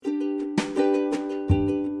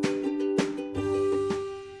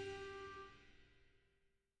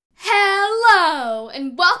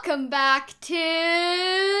and welcome back to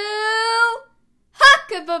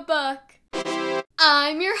Hook of a Book.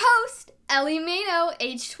 I'm your host, Ellie Mano,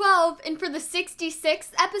 age 12, and for the 66th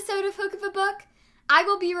episode of Hook of a Book, I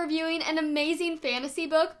will be reviewing an amazing fantasy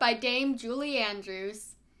book by Dame Julie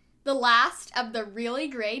Andrews, the last of the really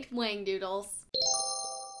great Whangdoodles.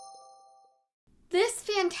 This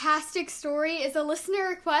fantastic story is a listener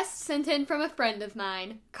request sent in from a friend of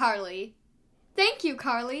mine, Carly. Thank you,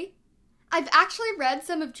 Carly. I've actually read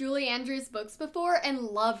some of Julie Andrews' books before and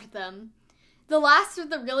loved them. The last of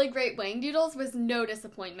the really great Whangdoodles was no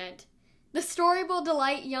disappointment. The story will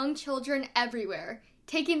delight young children everywhere,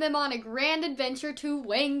 taking them on a grand adventure to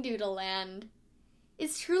Whangdoodleland.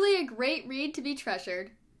 It's truly a great read to be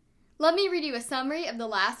treasured. Let me read you a summary of the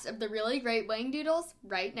last of the really great Whangdoodles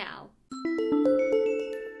right now.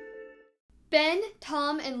 Ben,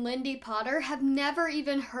 Tom, and Lindy Potter have never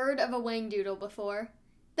even heard of a Whangdoodle before.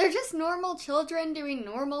 They're just normal children doing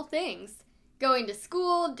normal things, going to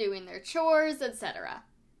school, doing their chores, etc.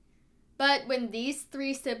 But when these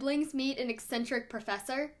three siblings meet an eccentric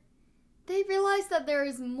professor, they realize that there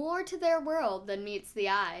is more to their world than meets the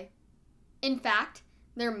eye. In fact,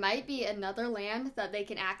 there might be another land that they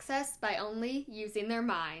can access by only using their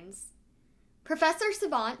minds. Professor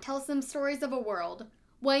Savant tells them stories of a world,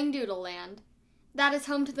 Whangdoodleland, that is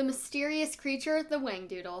home to the mysterious creature, the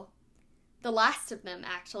Whangdoodle. The last of them,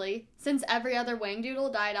 actually, since every other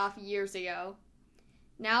Whangdoodle died off years ago.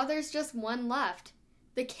 Now there's just one left,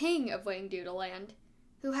 the king of Whangdoodleland,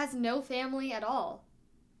 who has no family at all.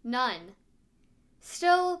 None.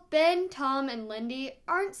 Still, Ben, Tom, and Lindy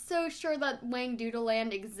aren't so sure that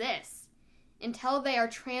Whangdoodleland exists until they are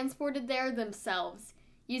transported there themselves,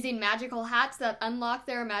 using magical hats that unlock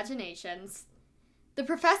their imaginations. The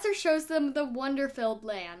professor shows them the wonder-filled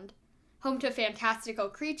land, home to fantastical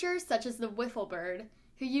creatures such as the Whifflebird,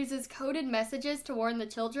 who uses coded messages to warn the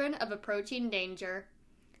children of approaching danger.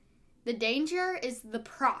 The danger is the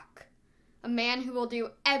Proc, a man who will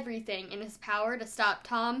do everything in his power to stop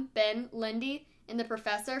Tom, Ben, Lindy, and the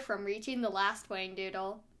professor from reaching the last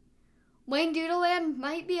Whangdoodle. Whangdoodleland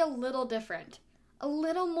might be a little different, a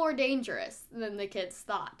little more dangerous than the kids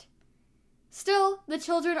thought. Still, the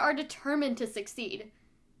children are determined to succeed,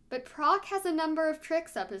 but Proc has a number of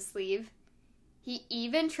tricks up his sleeve. He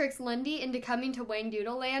even tricks Lindy into coming to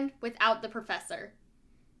Whangdoodleland without the professor.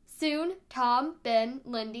 Soon, Tom, Ben,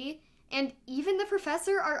 Lindy, and even the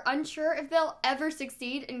professor are unsure if they'll ever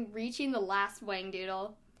succeed in reaching the last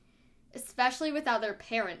Whangdoodle, especially without their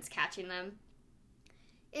parents catching them.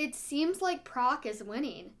 It seems like Proc is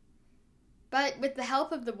winning, but with the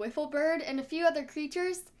help of the Whifflebird and a few other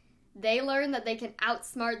creatures, they learn that they can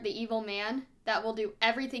outsmart the evil man that will do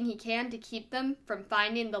everything he can to keep them from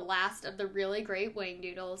finding the last of the really great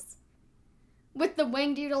Whangdoodles. With the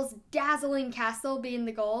Whangdoodles' dazzling castle being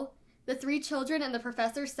the goal, the three children and the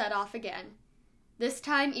professor set off again, this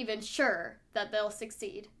time even sure that they'll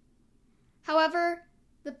succeed. However,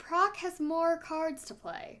 the Proc has more cards to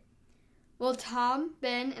play. Will Tom,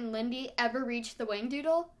 Ben, and Lindy ever reach the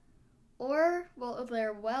Whangdoodle? Or will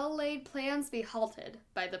their well-laid plans be halted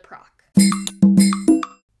by the Proc?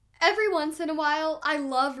 Every once in a while, I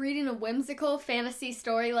love reading a whimsical fantasy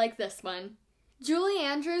story like this one. Julie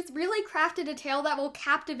Andrews really crafted a tale that will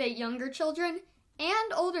captivate younger children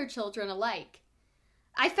and older children alike.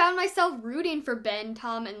 I found myself rooting for Ben,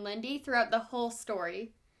 Tom, and Lindy throughout the whole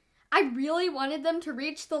story. I really wanted them to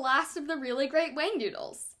reach the last of the really great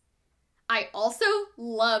Whangdoodles. I also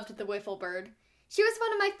loved the Whifflebird. She was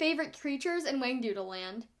one of my favorite creatures in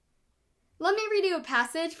Whangdoodleland. Let me read you a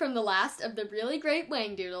passage from the last of the really great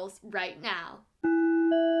Whangdoodles right now.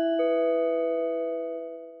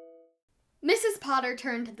 Mrs. Potter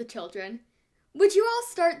turned to the children. Would you all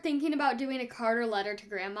start thinking about doing a card or letter to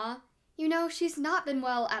Grandma? You know, she's not been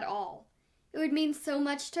well at all. It would mean so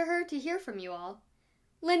much to her to hear from you all.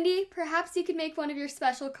 Lindy, perhaps you could make one of your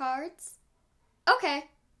special cards? Okay.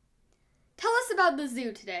 Tell us about the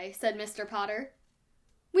zoo today, said Mr. Potter.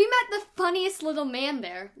 We met the funniest little man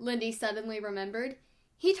there, Lindy suddenly remembered.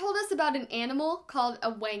 He told us about an animal called a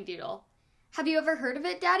Whangdoodle. Have you ever heard of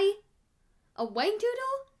it, Daddy? A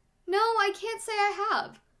Whangdoodle? No, I can't say I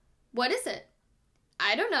have. What is it?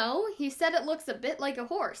 I don't know. He said it looks a bit like a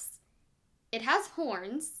horse. It has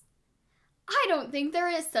horns. I don't think there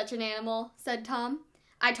is such an animal, said Tom.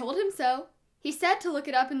 I told him so. He said to look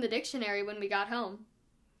it up in the dictionary when we got home.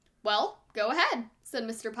 Well, go ahead, said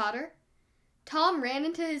Mr. Potter. Tom ran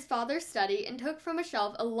into his father's study and took from a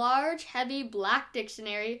shelf a large, heavy, black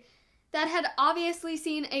dictionary that had obviously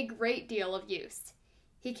seen a great deal of use.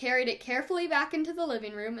 He carried it carefully back into the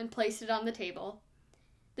living room and placed it on the table.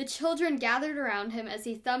 The children gathered around him as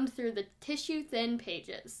he thumbed through the tissue-thin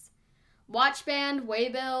pages. Watchband,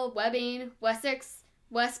 Waybill, Webbing, Wessex,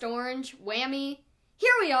 West Orange, Whammy.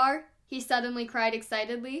 Here we are, he suddenly cried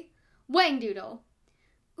excitedly. Whangdoodle.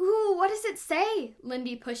 Ooh, what does it say?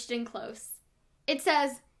 Lindy pushed in close. It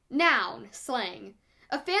says, noun, slang,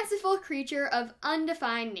 a fanciful creature of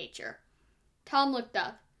undefined nature. Tom looked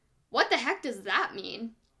up. What the heck does that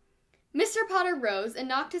mean? Mr. Potter rose and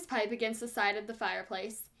knocked his pipe against the side of the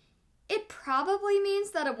fireplace. It probably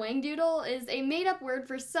means that a whangdoodle is a made-up word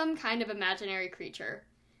for some kind of imaginary creature,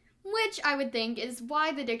 which I would think is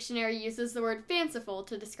why the dictionary uses the word fanciful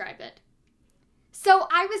to describe it. So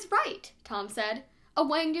I was right, Tom said. A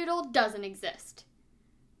whangdoodle doesn't exist.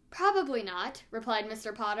 Probably not, replied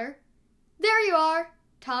Mr. Potter. There you are.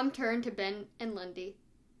 Tom turned to Ben and Lindy.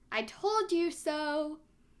 I told you so.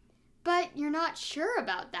 But you're not sure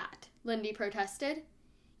about that, Lindy protested.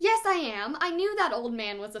 Yes, I am. I knew that old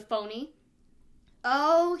man was a phony.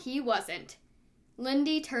 Oh, he wasn't.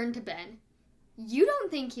 Lindy turned to Ben. You don't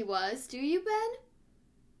think he was, do you, Ben?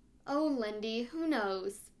 Oh, Lindy, who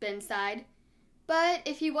knows, Ben sighed. But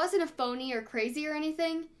if he wasn't a phony or crazy or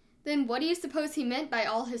anything, then what do you suppose he meant by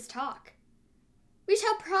all his talk? We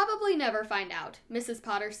shall probably never find out, Mrs.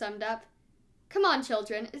 Potter summed up. Come on,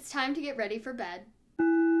 children, it's time to get ready for bed.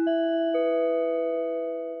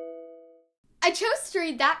 I chose to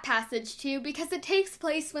read that passage to you because it takes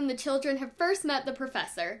place when the children have first met the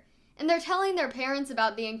professor, and they're telling their parents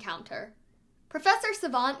about the encounter. Professor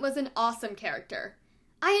Savant was an awesome character.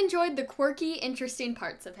 I enjoyed the quirky, interesting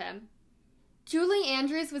parts of him. Julie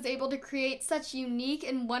Andrews was able to create such unique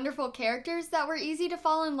and wonderful characters that were easy to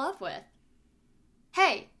fall in love with.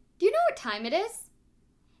 Hey, do you know what time it is?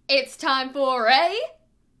 It's time for a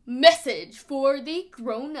message for the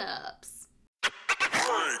grown-ups.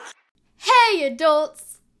 Hey,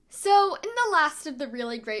 adults! So, in the last of the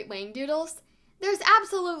really great Whangdoodles, there's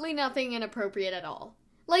absolutely nothing inappropriate at all.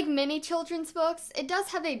 Like many children's books, it does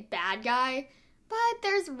have a bad guy, but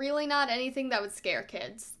there's really not anything that would scare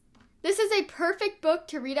kids. This is a perfect book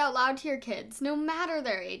to read out loud to your kids, no matter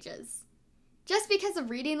their ages. Just because of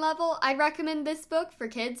reading level, I'd recommend this book for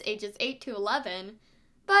kids ages 8 to 11,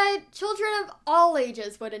 but children of all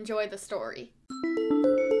ages would enjoy the story.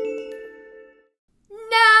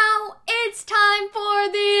 Now it's time for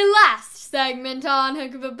the last segment on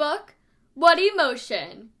Hook of a Book. What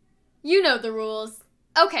emotion? You know the rules.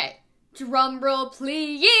 Okay, drum roll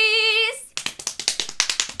please.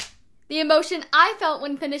 The emotion I felt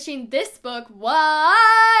when finishing this book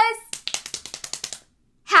was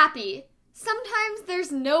happy. Sometimes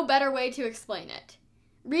there's no better way to explain it.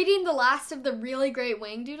 Reading the last of the really great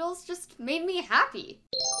Whangdoodles just made me happy.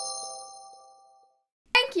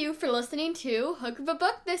 Thank you for listening to Hook of a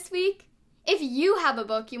Book this week. If you have a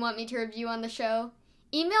book you want me to review on the show,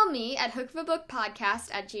 email me at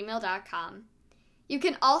hookofabookpodcast@gmail.com. You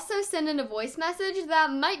can also send in a voice message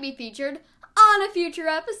that might be featured on a future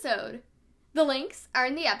episode. The links are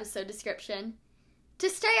in the episode description. To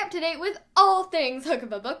stay up to date with all things Hook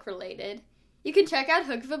of a Book related, you can check out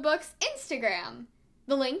Hook of a Book's Instagram.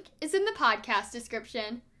 The link is in the podcast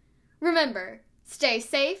description. Remember, stay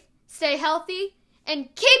safe, stay healthy,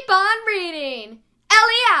 and keep on reading!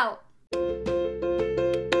 Ellie out!